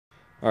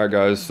Alright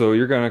guys, so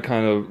you're gonna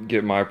kind of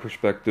get my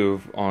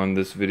perspective on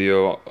this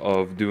video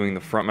of doing the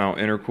front mount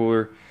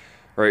intercooler.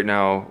 Right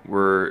now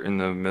we're in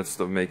the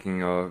midst of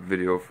making a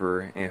video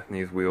for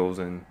Anthony's wheels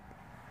and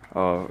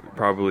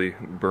probably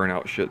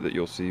burnout shit that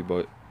you'll see,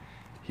 but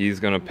he's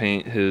gonna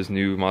paint his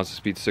new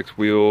Mazdaspeed 6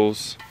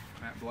 wheels.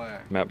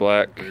 Matte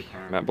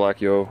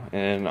Black, yo.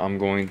 And I'm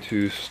going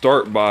to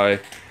start by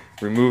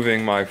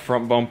removing my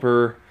front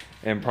bumper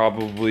and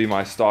probably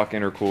my stock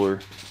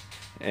intercooler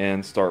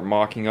and start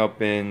mocking up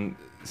and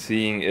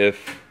seeing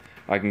if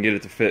I can get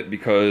it to fit,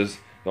 because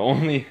the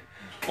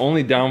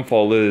only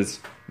downfall is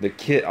the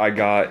kit I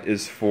got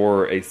is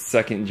for a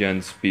 2nd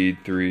gen Speed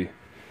 3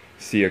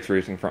 CX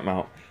Racing front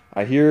mount.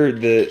 I hear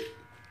that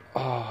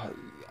I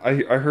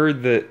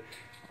heard that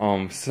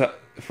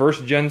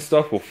 1st gen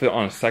stuff will fit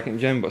on a 2nd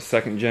gen, but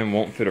 2nd gen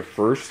won't fit a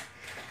 1st.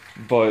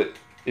 But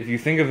if you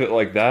think of it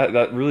like that,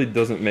 that really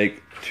doesn't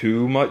make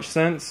too much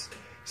sense.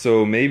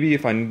 So maybe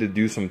if I need to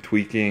do some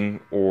tweaking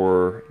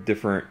or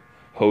different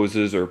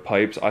hoses or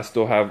pipes, I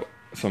still have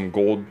some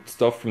gold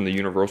stuff from the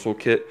universal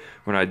kit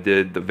when I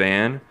did the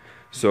van.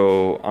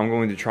 So I'm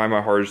going to try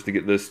my hardest to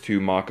get this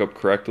to mock up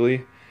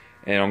correctly,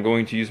 and I'm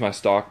going to use my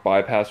stock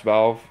bypass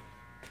valve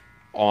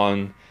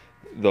on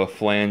the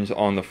flange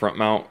on the front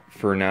mount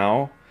for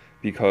now,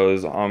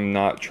 because I'm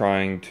not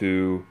trying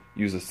to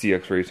use a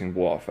CX Racing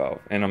blow-off valve,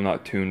 and I'm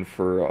not tuned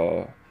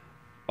for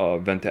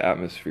vent to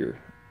atmosphere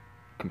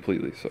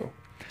completely. So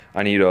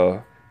I need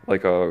a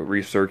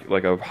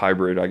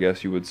hybrid, I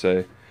guess you would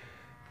say,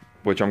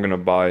 which I'm gonna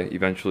buy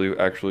eventually.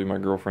 Actually, my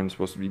girlfriend's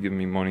supposed to be giving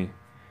me money.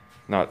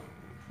 Not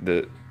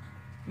that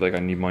like I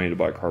need money to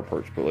buy car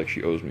parts, but like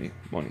she owes me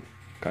money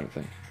kind of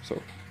thing.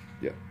 So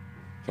yeah.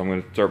 So I'm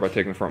gonna start by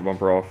taking the front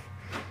bumper off.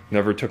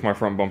 Never took my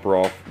front bumper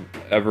off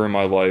ever in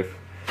my life.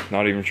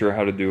 Not even sure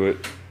how to do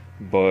it,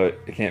 but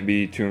it can't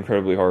be too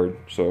incredibly hard,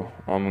 so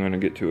I'm gonna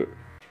get to it.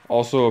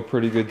 Also, a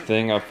pretty good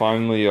thing, I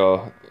finally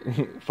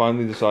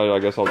finally decided I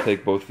guess I'll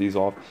take both these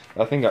off.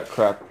 That thing got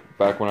cracked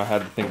back when I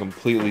had the thing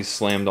completely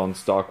slammed on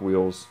stock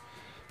wheels.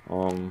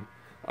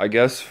 I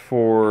guess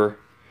for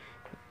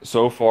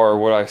so far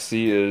what I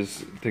see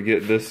is to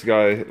get this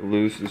guy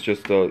loose is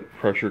just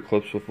pressure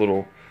clips with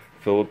little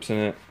Phillips in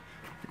it.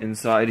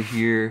 Inside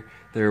here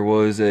there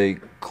was a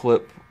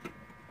clip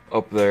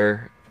up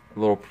there,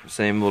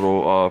 same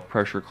little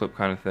pressure clip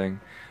kind of thing.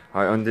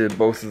 I undid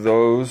both of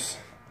those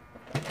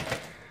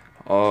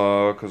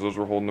because those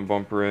were holding the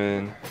bumper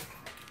in.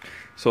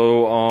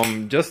 So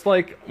just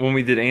like when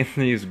we did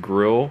Anthony's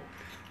grill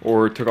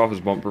or took off his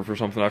bumper for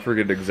something, I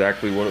forget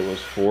exactly what it was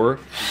for.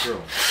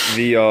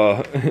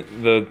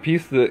 The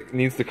piece that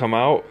needs to come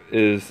out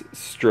is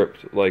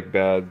stripped like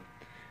bad,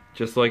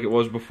 just like it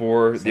was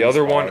before. The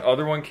other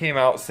one came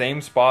out,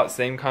 same spot,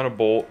 same kind of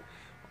bolt.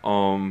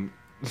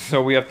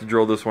 So we have to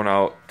drill this one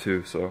out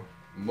too. So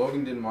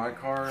Logan did my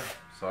car,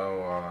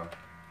 so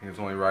he was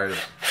only right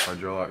if I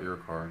drill out your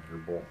car, your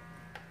bolt.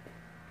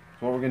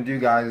 So what we're gonna do,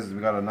 guys, is we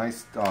got a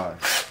nice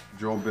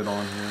drill bit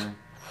on here.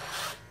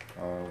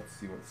 Let's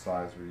see what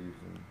size we're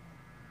using.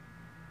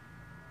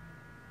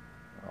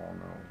 I don't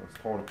know. Let's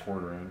call it a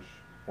 1/4 inch,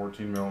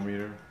 14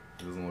 millimeter.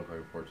 It doesn't look like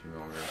a 14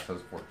 millimeter. It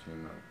says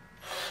 14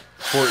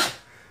 though.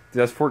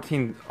 That's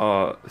 14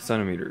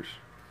 centimeters.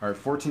 Alright,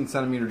 14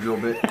 centimeter drill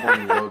bit for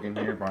Logan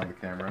here behind the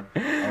camera.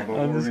 But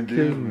what we're going to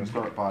do is we're going to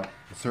start by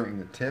inserting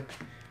the tip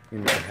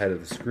into the head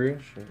of the screw.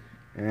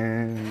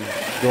 And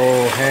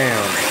go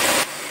ham.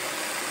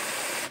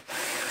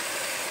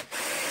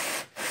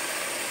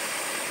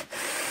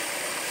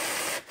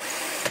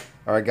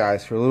 Alright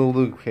guys, for a little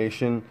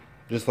lubrication,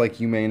 just like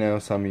you may know,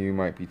 some of you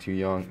might be too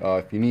young,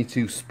 if you need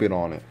to, spit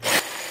on it.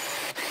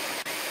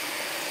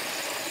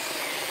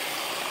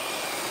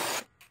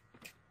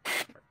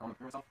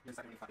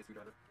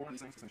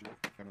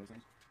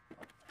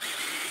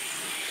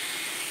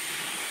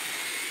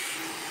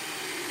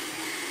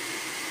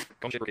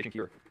 Cone shape rotation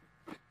key.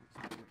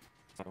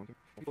 It's not going to.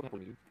 Don't you have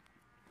what you do?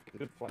 It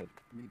did flathead.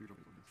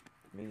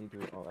 Mini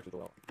gear. Oh, actually,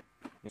 throw out.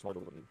 It's hard to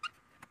look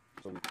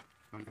at. So we.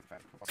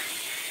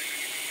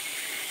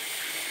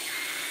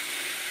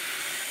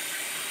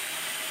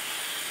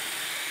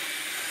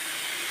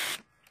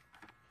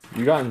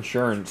 You got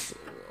insurance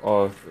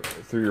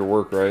through your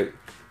work, right?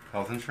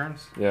 Health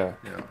insurance? Yeah.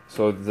 Yeah.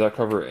 So does that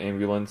cover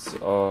ambulance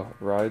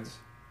rides?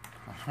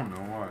 I don't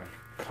know why.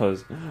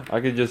 Because I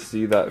could just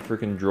see that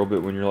freaking drill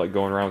bit when you're like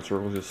going around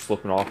circles, just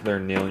slipping off there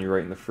and nailing you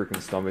right in the freaking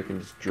stomach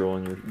and just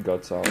drilling your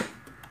guts out.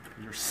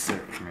 You're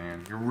sick,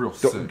 man. You're real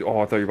sick.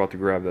 Oh, I thought you were about to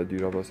grab that,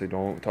 dude. I was about to say,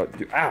 don't touch.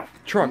 Dude, ow!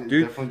 Truck,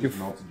 dude. It definitely just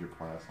melted your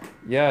class.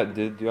 Yeah, it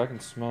did, dude. I can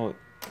smell it.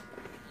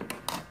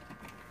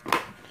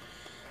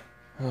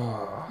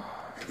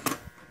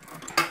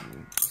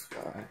 This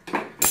guy.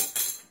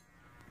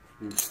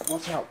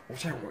 Watch out.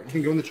 Watch out.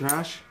 Can it go in the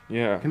trash?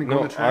 Yeah. Can it go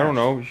in the trash? I don't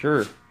know.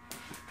 Sure.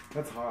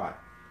 That's hot.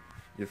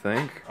 You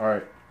think?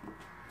 Alright.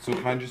 So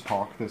can I just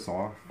hawk this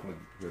off? Like,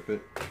 rip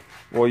it?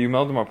 Well, you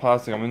melted my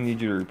plastic. I'm going to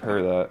need you to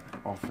repair that.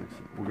 I'll fix it.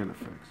 We'll get it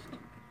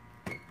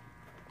fixed.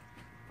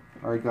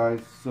 Alright guys,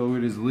 so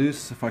it is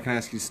loose. If I can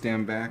ask you to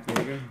stand back,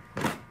 Logan.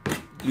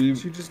 Dude,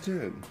 She just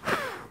did.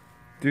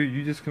 dude,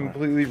 you just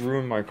completely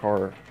ruined my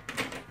car.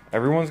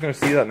 Everyone's gonna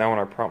see that now when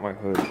I prop my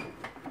hood.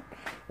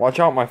 Watch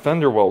out, my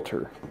fender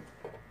welter.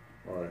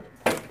 Alright.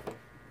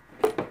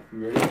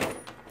 You ready?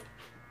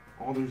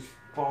 Oh, there's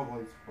fog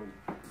lights.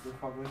 Is there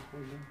fog lights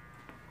plugged in?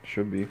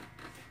 Should be.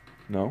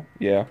 No?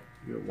 Yeah.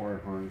 You got wire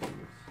harness in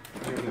this. I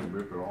can't even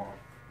rip it off.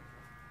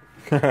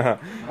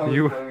 I was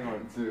You. planning on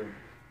it too.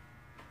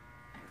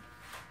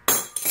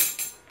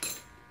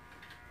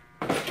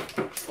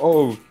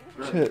 Oh,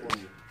 shit.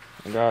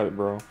 I got it,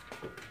 bro.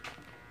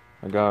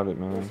 I got it,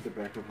 man. Let's get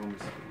back up on the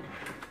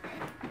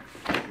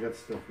screen. We got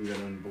stuff we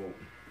gotta unbolt.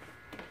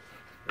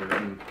 Or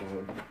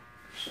unplug.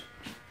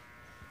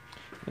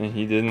 And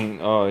he didn't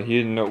know,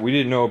 we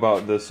didn't know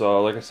about this,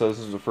 like I said, this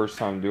is the first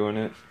time doing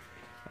it.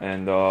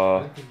 And,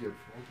 I didn't think you had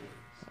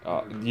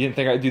fog lights. you didn't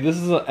think dude, this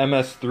is an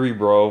MS3,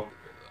 bro.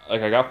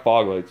 Like, I got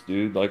fog lights,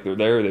 dude. Like, they're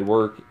there, they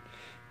work.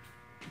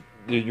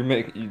 Dude,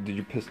 did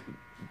you piss,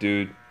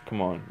 dude,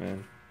 come on,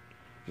 man.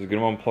 Just get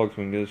them unplugged so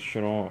we can get this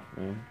shit off,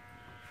 man.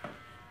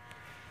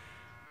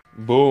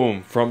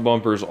 Boom, front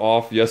bumper's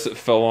off. Yes, it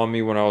fell on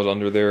me when I was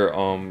under there,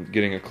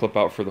 getting a clip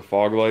out for the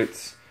fog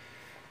lights.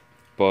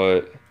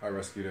 But I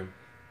rescued him.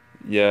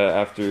 yeah,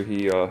 after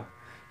he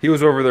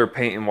was over there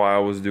painting while I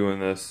was doing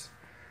this.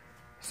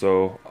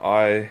 So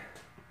I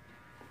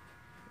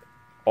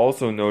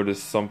also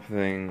noticed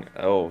something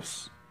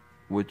else,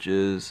 which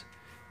is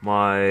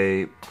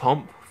my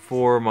pump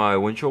for my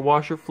windshield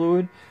washer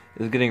fluid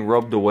is getting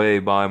rubbed away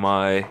by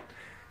my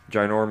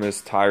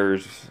ginormous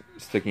tires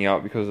sticking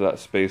out because of that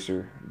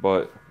spacer.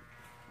 But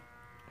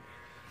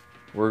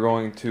we're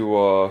going to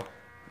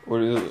what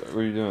are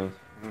you doing?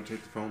 I'm gonna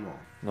take the foam off.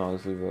 No,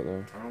 let's leave that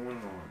there. I don't want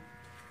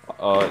it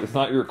on. It's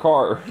not your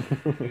car.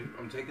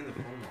 I'm taking the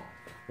foam off.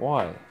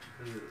 Why?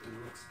 Because it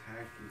looks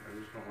tacky. I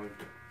just don't like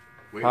it.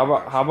 Weight How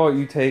reduction. about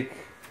you take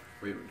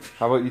Weight reduction.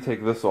 How about you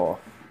take this off?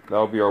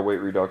 That'll be our weight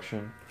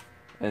reduction,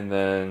 and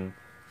then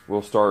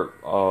we'll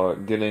start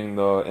getting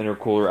the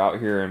intercooler out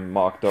here and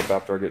mocked up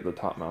after I get the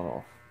top mount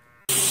off.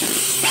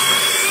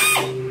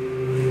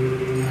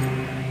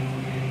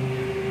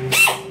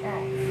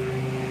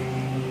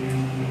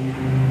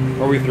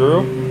 Are we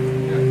through?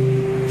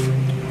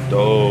 Yeah.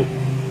 Dope.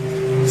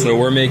 So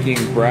we're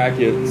making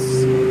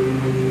brackets.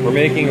 We're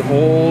making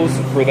holes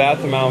for that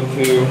to mount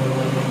to,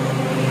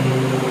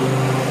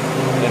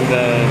 and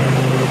then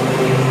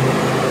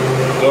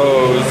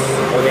those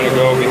are going to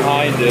go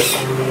behind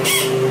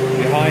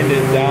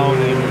it down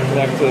and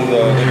connect to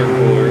the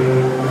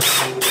intercooler.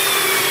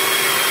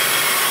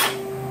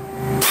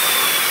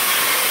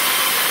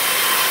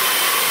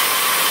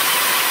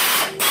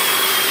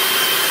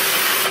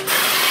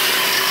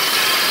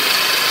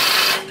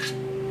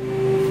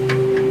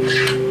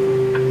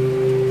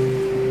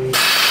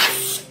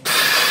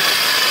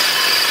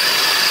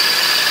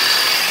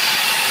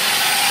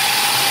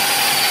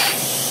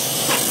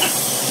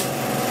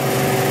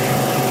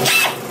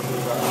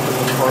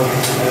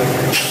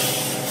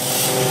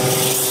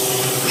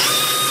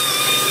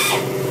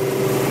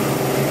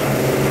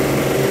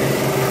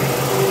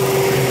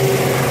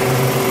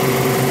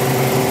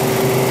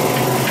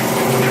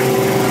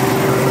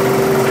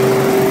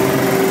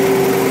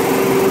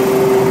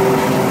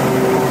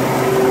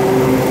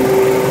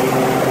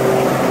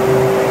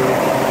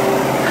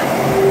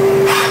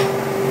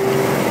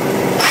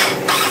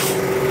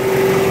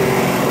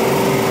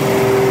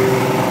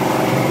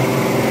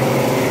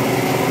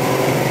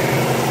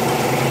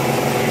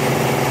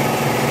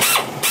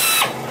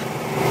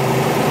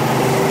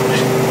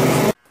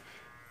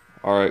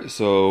 Alright,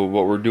 so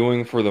what we're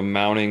doing for the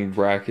mounting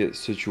bracket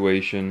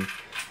situation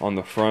on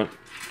the front,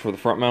 for the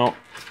front mount,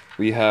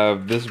 we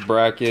have this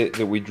bracket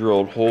that we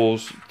drilled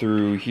holes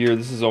through here.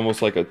 This is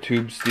almost like a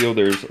tube steel.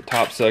 There's a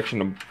top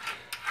section,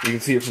 you can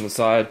see it from the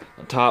side,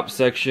 a top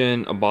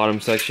section, a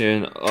bottom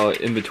section,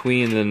 in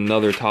between, and then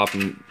another top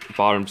and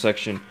bottom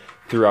section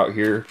throughout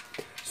here.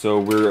 So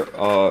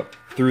we're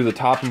through the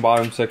top and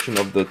bottom section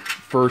of the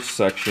first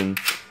section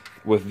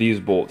with these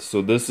bolts.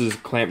 So this is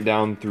clamped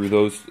down through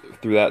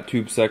that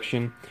tube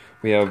section.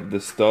 We have the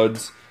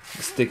studs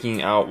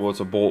sticking out. Well, it's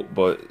a bolt,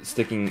 but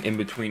sticking in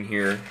between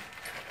here,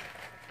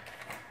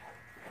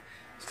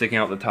 sticking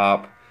out the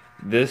top.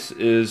 This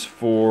is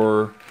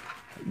for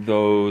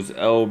those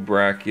L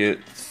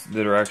brackets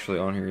that are actually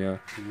on here, yeah.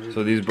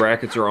 So these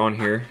brackets are on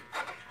here,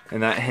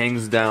 and that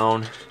hangs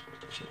down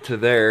to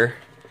there,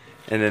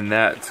 and then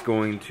that's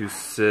going to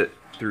sit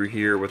through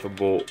here with a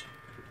bolt,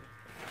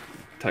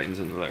 tightens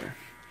into there.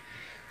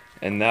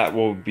 And that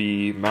will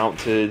be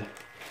mounted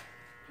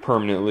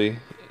permanently,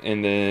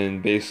 and then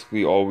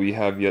basically all we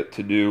have yet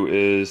to do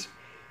is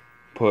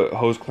put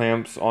hose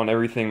clamps on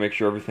everything, make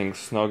sure everything's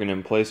snug and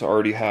in place. I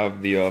already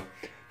have the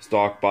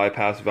stock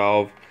bypass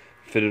valve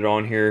fitted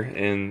on here,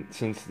 and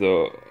since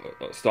the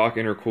stock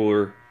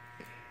intercooler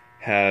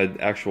had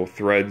actual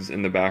threads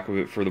in the back of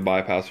it for the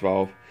bypass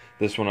valve,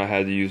 this one I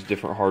had to use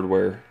different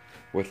hardware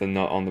with a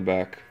nut on the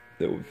back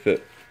that would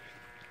fit.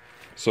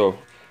 So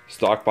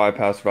stock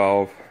bypass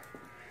valve,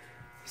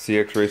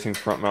 CX Racing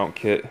front mount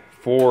kit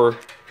for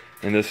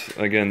And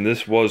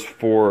this was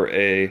for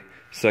a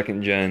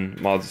 2nd gen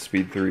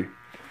Mazdaspeed 3.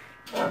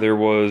 There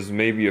was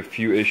maybe a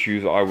few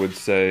issues, I would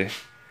say.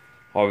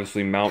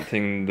 Obviously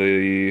mounting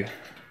the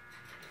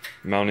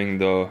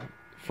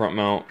front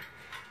mount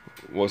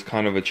was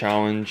kind of a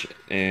challenge,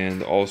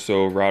 and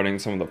also routing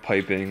some of the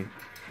piping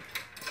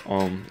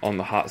on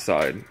the hot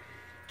side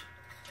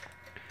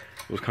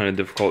was kind of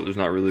difficult. There's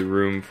not really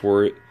room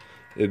for it.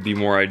 It'd be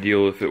more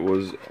ideal if it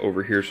was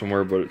over here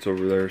somewhere, but it's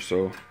over there,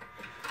 so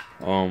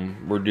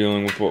we're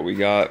dealing with what we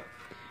got.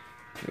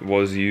 It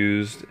was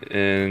used,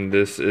 and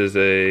this is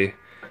a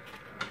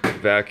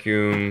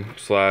vacuum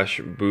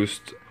 /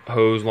 boost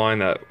hose line,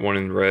 that one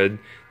in red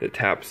that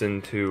taps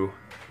into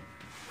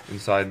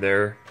inside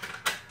there.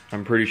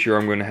 I'm pretty sure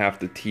I'm going to have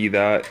to tee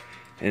that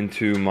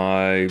into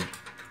my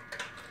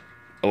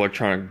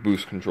electronic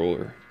boost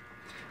controller,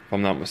 if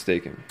I'm not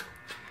mistaken.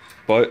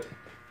 But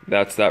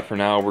that's that for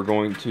now. We're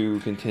going to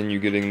continue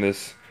getting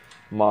this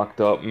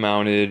mocked up,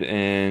 mounted,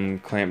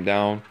 and clamped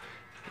down,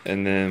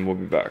 and then we'll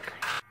be back.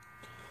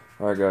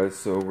 Alright guys,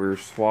 so we're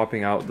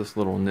swapping out this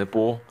little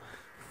nipple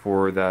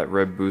for that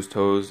red boost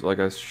hose. Like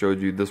I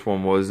showed you, this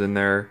one was in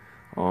there.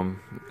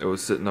 It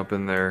was sitting up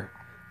in there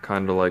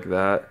kind of like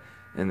that,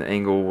 and the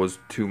angle was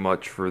too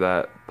much for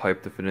that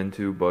pipe to fit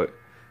into, but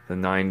the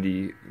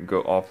 90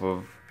 go off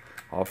of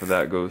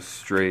that goes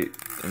straight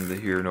into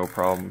here, no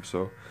problem.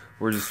 So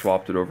we're just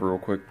swapped it over real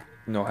quick,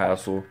 no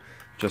hassle,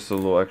 just a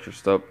little extra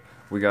step.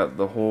 We got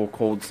the whole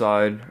cold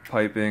side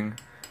piping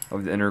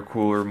of the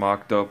intercooler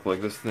mocked up.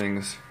 Like, this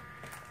thing's,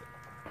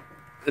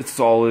 it's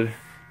solid.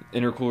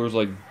 Intercooler's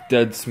like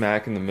dead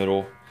smack in the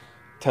middle.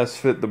 Test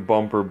fit the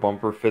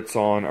bumper fits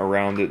on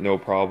around it, no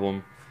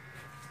problem.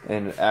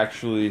 And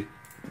actually,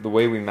 the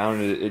way we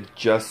mounted it, it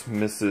just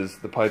misses,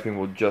 the piping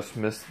will just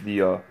miss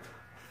the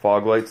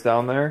fog lights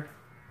down there.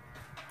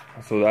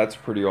 So that's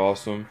pretty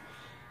awesome.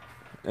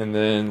 And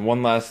then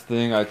one last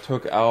thing, I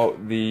took out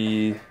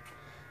that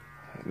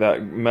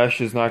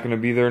mesh is not going to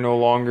be there no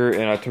longer,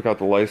 and I took out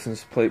the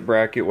license plate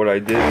bracket. What I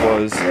did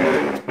was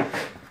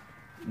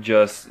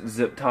just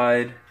zip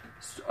tied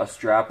a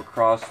strap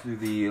across through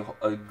the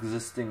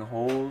existing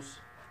holes.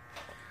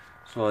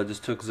 So I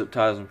just took zip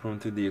ties and put them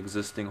through the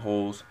existing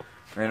holes,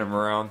 ran them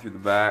around through the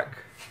back.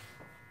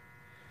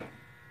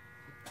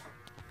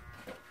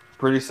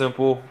 Pretty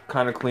simple,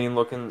 kind of clean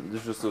looking.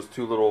 There's just those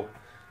two little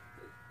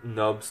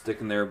nubs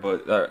sticking there,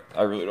 but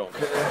I really don't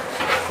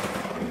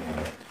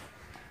care.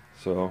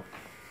 So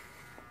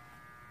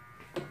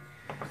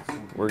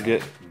we're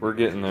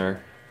getting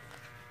there.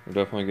 We're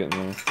definitely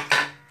getting there.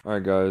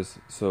 Alright guys,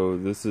 so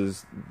this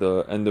is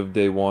the end of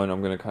day one.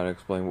 I'm going to kind of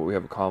explain what we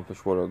have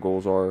accomplished, what our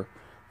goals are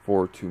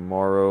for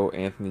tomorrow.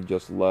 Anthony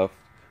just left.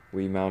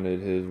 We mounted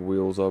his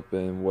wheels up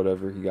and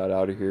whatever, he got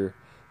out of here.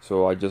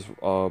 So I just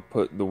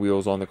put the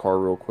wheels on the car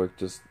real quick,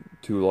 just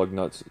 2 lug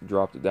nuts,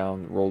 dropped it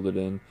down, rolled it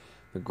in.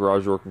 The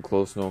garage door can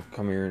close, no,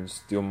 come here and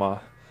steal my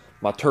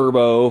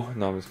turbo.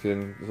 No, I'm just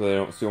kidding, so they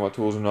don't steal my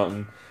tools or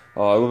nothing.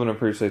 I live in a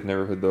pretty safe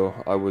neighborhood though.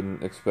 I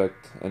wouldn't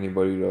expect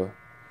anybody to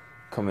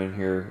come in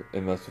here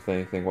and mess with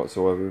anything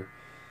whatsoever.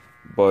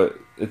 But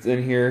it's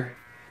in here.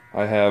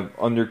 I have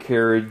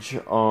undercarriage,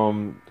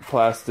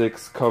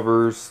 plastics,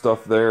 covers,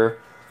 stuff there.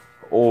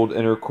 Old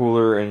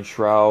intercooler and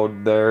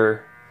shroud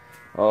there.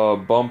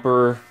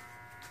 Bumper.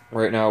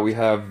 Right now we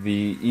have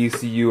the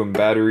ECU and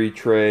battery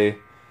tray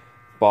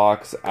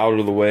box out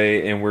of the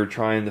way, and we're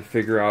trying to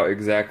figure out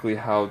exactly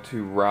how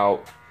to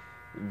route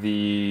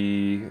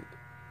the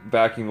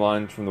vacuum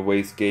lines from the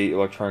wastegate,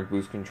 electronic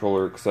boost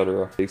controller,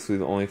 etc. Basically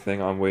the only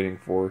thing I'm waiting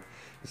for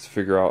is to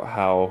figure out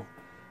how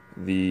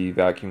the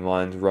vacuum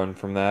lines run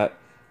from that,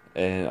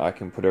 and I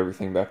can put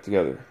everything back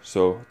together.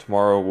 So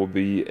tomorrow will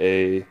be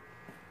a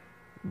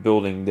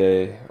building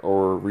day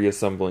or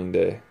reassembling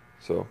day.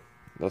 So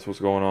that's what's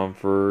going on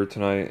for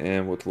tonight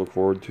and what to look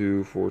forward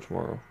to for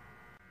tomorrow.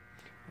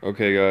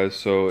 Okay guys,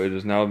 so it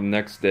is now the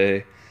next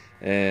day,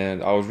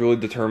 and I was really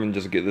determined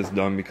just to get this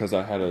done because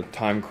I had a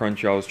time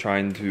crunch I was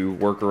trying to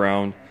work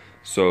around.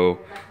 So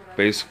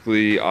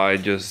basically I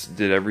just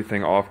did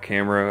everything off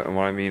camera, and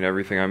when I mean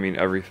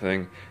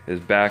everything is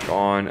back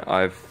on.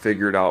 I've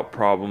figured out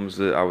problems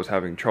that I was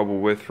having trouble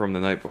with from the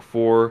night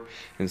before,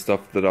 and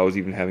stuff that I was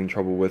even having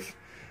trouble with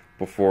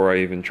before I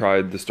even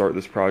tried to start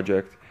this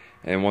project.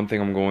 And one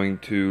thing I'm going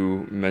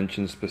to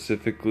mention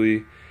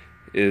specifically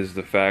is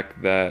the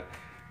fact that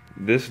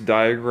this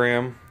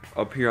diagram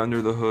up here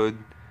under the hood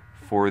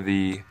for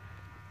the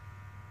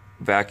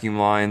vacuum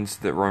lines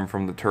that run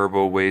from the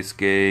turbo,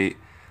 wastegate,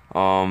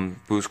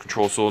 boost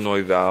control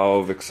solenoid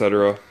valve,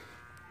 etc.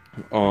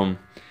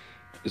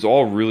 Is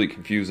all really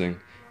confusing.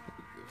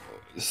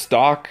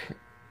 Stock,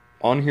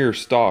 on here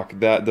stock,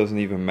 that doesn't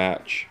even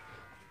match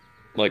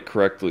like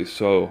correctly.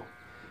 So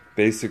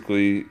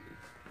basically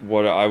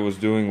what I was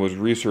doing was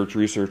research.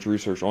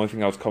 The only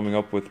thing I was coming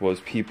up with was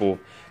people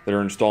that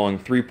are installing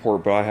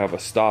 3-port, but I have a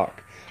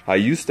stock. I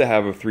used to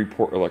have a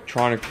 3-port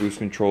electronic boost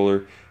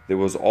controller that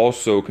was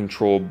also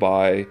controlled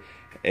by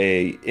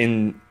a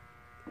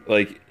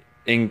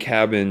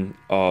in-cabin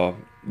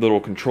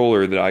little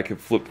controller that I could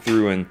flip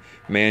through and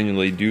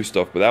manually do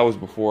stuff. But that was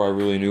before I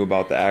really knew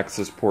about the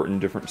access port and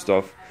different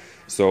stuff.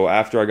 So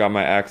after I got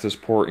my access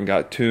port and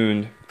got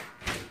tuned,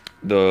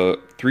 the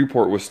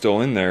 3-port was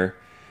still in there,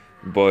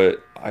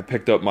 but I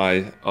picked up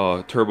my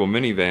turbo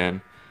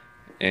minivan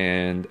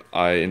and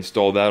I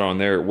installed that on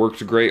there. It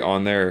works great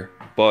on there,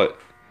 but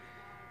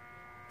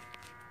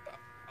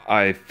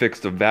I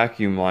fixed a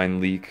vacuum line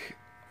leak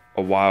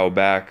a while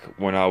back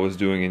when I was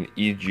doing an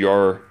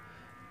EGR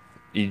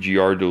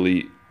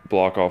delete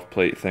block off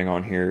plate thing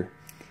on here,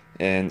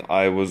 and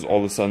I was all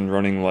of a sudden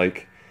running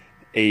like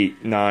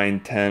 8, 9,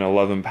 10,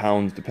 11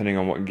 pounds depending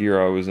on what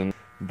gear I was in.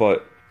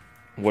 But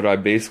what I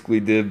basically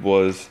did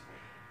was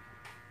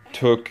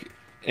took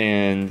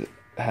and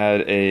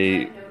had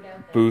a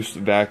boost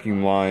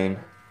vacuum line,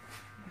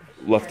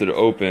 left it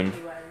open.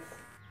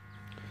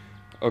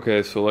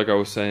 Okay, so like I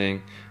was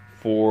saying,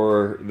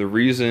 for the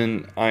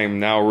reason I am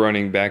now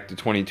running back to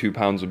 22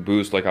 pounds of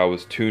boost like I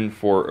was tuned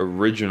for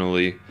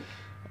originally,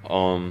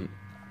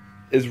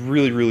 is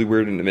really, really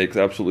weird, and it makes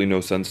absolutely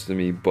no sense to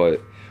me.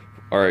 But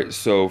alright,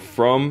 so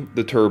from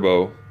the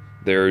turbo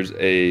there's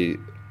a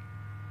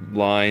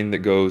line that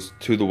goes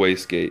to the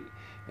wastegate,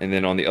 and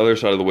then on the other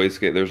side of the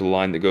wastegate there's a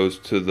line that goes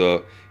to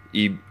the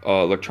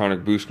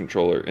electronic boost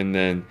controller, and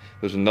then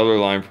there's another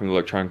line from the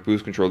electronic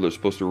boost controller that's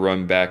supposed to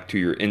run back to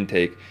your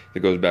intake that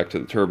goes back to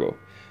the turbo.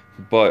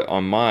 But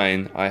on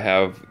mine, I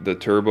have the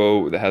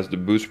turbo that has the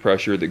boost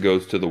pressure that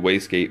goes to the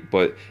wastegate,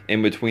 but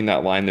in between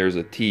that line there's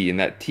a T, and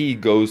that T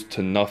goes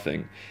to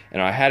nothing.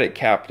 And I had it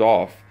capped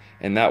off,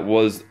 and that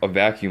was a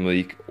vacuum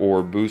leak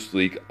or boost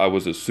leak, I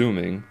was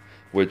assuming,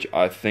 which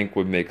I think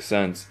would make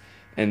sense.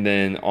 And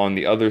then on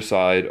the other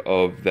side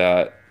of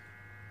that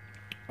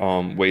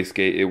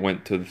wastegate, it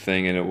went to the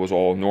thing and it was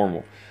all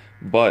normal.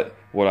 But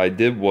what I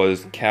did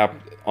was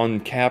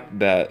uncap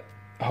that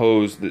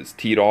hose that's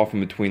teed off in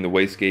between the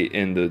wastegate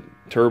and the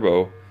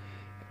turbo,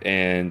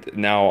 and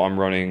now I'm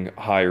running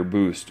higher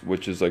boost,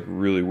 which is like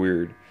really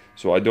weird.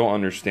 So I don't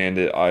understand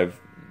it. I've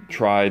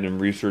tried and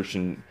researched,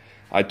 and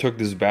I took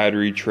this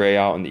battery tray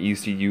out and the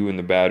ECU and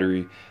the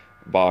battery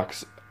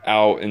box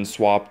out and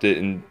swapped it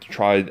and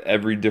tried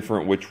every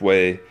different which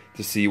way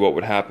to see what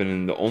would happen,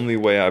 and the only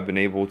way I've been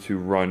able to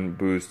run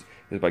boost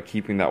is by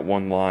keeping that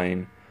one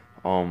line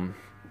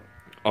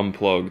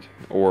unplugged,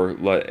 or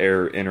let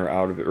air in or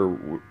out of it, or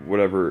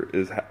whatever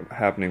is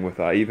happening with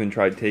that. I even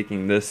tried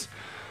taking this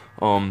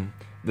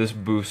this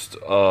boost,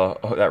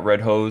 that red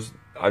hose,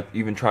 I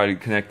even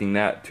tried connecting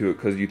that to it,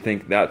 because you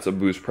think that's a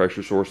boost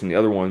pressure source and the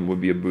other one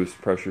would be a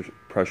boost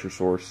pressure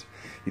source.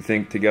 You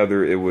think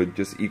together it would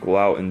just equal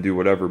out and do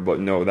whatever, but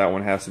no, that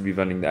one has to be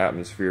venting the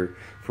atmosphere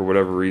for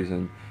whatever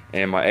reason.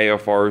 And my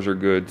AFRs are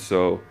good,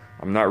 so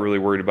I'm not really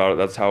worried about it.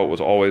 That's how it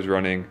was always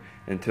running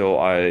until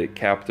I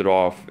capped it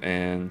off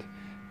and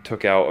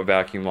took out a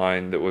vacuum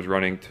line that was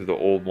running to the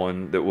old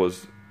one that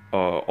was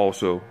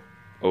also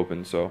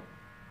open. So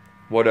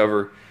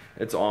whatever,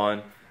 it's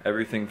on.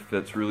 Everything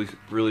fits really,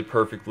 really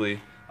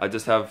perfectly. I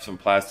just have some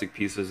plastic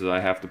pieces that I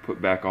have to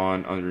put back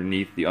on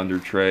underneath the under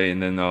tray,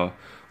 and then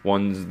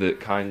ones that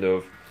kind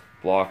of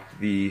block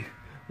the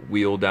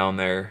wheel down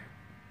there.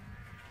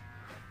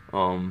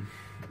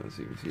 Let's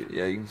see, you can see it.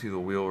 Yeah, you can see the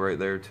wheel right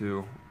there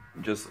too.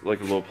 Just like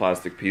a little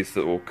plastic piece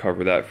that will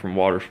cover that from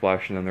water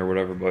splashing in there,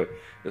 whatever. But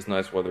it's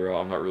nice weather out.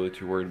 I'm not really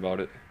too worried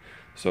about it.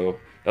 So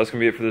that's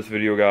gonna be it for this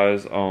video,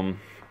 guys.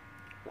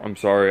 I'm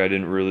sorry I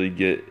didn't really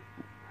get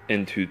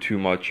into too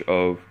much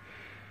of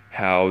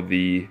how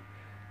the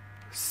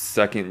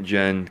 2nd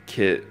gen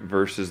kit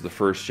versus the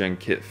 1st gen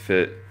kit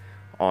fit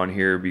on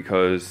here,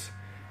 because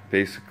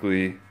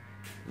basically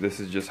this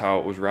is just how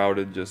it was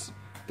routed. Just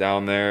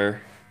down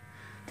there,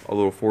 a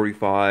little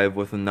 45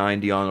 with a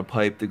 90 on a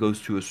pipe that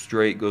goes to a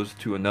straight, goes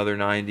to another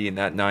 90, and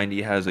that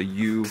 90 has a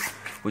U,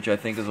 which I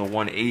think is a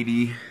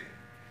 180,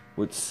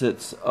 which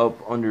sits up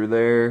under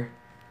there,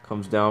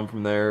 comes down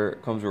from there,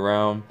 comes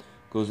around,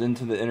 goes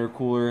into the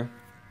intercooler.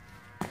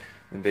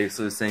 And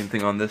basically the same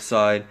thing on this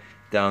side.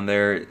 Down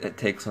there it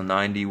takes a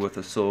 90 with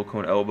a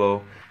silicone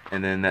elbow,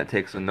 and then that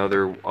takes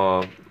another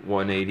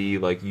 180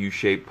 like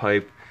U-shaped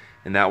pipe,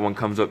 and that one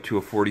comes up to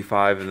a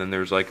 45, and then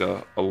there's like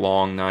a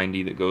long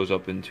 90 that goes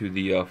up into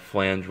the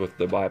flange with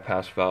the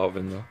bypass valve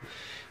and the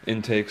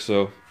intake.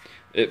 So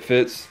it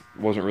fits,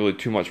 wasn't really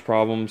too much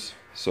problems.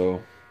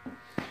 So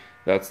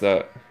that's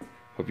that.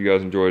 Hope you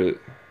guys enjoyed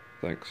it.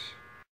 Thanks.